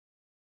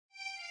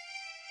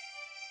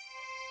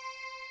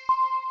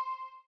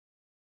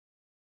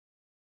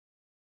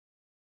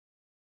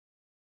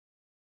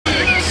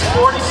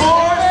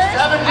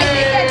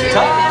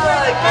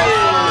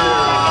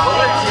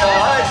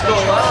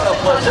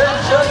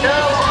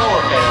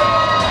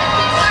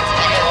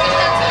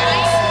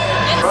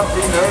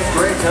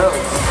totes.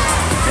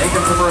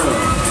 Making some room.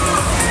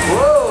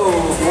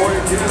 Whoa,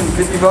 42,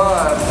 55,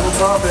 a little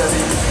top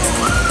heavy.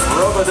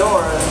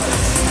 Robadora,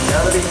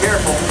 gotta be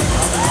careful.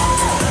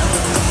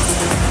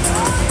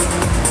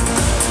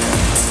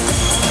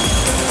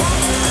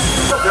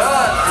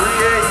 Done,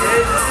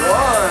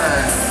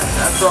 3881.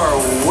 That's our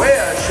way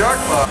of shark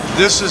box.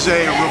 This is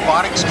a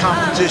robotics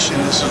competition.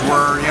 This is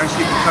where young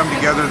people come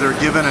together. They're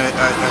given a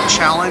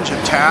challenge,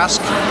 a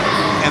task,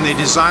 and they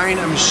design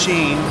a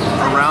machine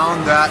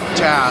around that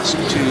task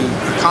to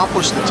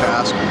accomplish the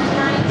task.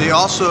 They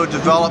also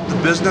develop the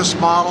business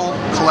model,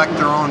 collect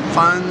their own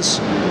funds,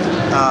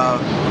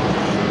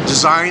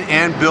 design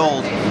and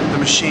build the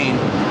machine,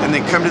 and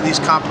they come to these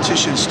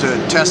competitions to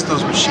test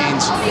those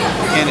machines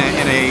in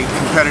a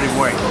competitive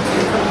way.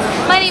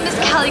 My name is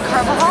Callie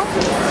Carvajal.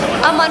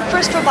 I'm on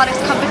First Robotics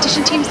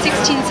Competition Team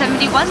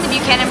 1671, the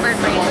Buchanan Bird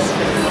Brains.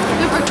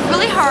 We worked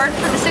really hard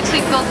for the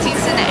 6-week build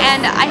season,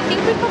 and I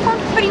think we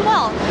performed pretty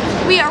well.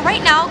 We are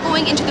right now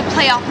going into the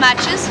playoff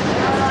matches,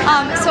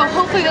 so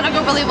hopefully that'll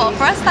go really well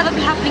for us. That'll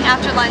be happening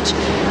after lunch.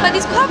 But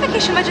these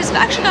qualification matches have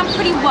actually gone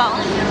pretty well.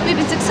 We've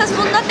been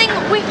successful.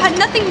 We've had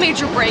nothing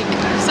major break,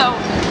 so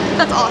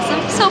that's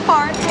awesome. So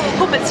far,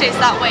 hope it stays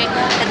that way.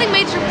 Nothing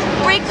major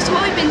break, so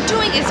what we've been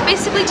doing is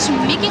basically just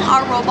making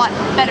our robot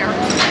better.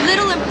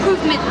 Little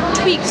improvement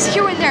tweaks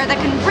here and there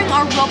that can bring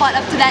our robot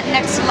up to that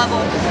next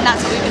level, and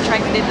that's what we've been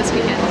trying to do this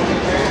weekend.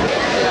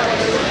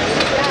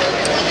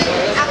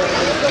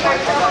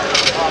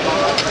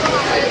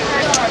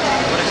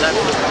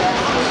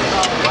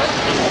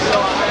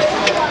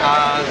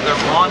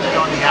 They're bonded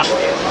on the outside.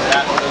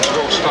 That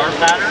little star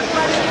pattern.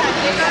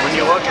 When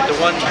you look at the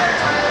one.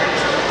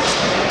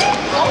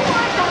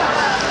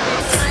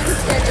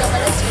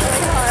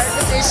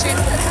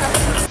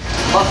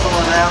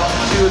 Hustling out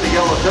two of the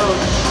yellow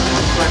toads.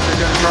 Looks like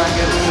they're going to try and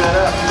get it set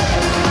up.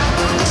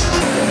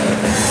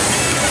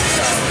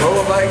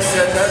 Bike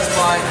said that's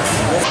fine.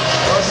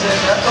 Well, said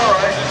that's all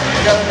right.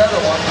 We got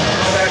another one.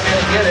 Go back in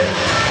and get it.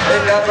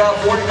 They've got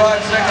about 45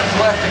 seconds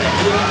left to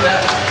complete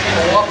that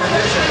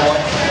cooperation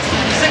point.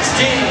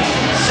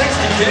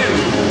 16-62.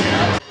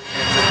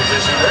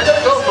 They're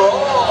going to go for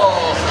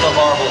all the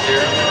marbles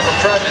here. We're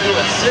trying to do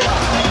a 6.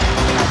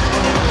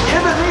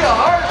 Giving me a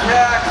heart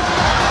attack.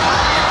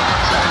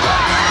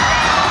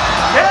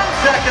 10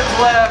 seconds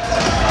left.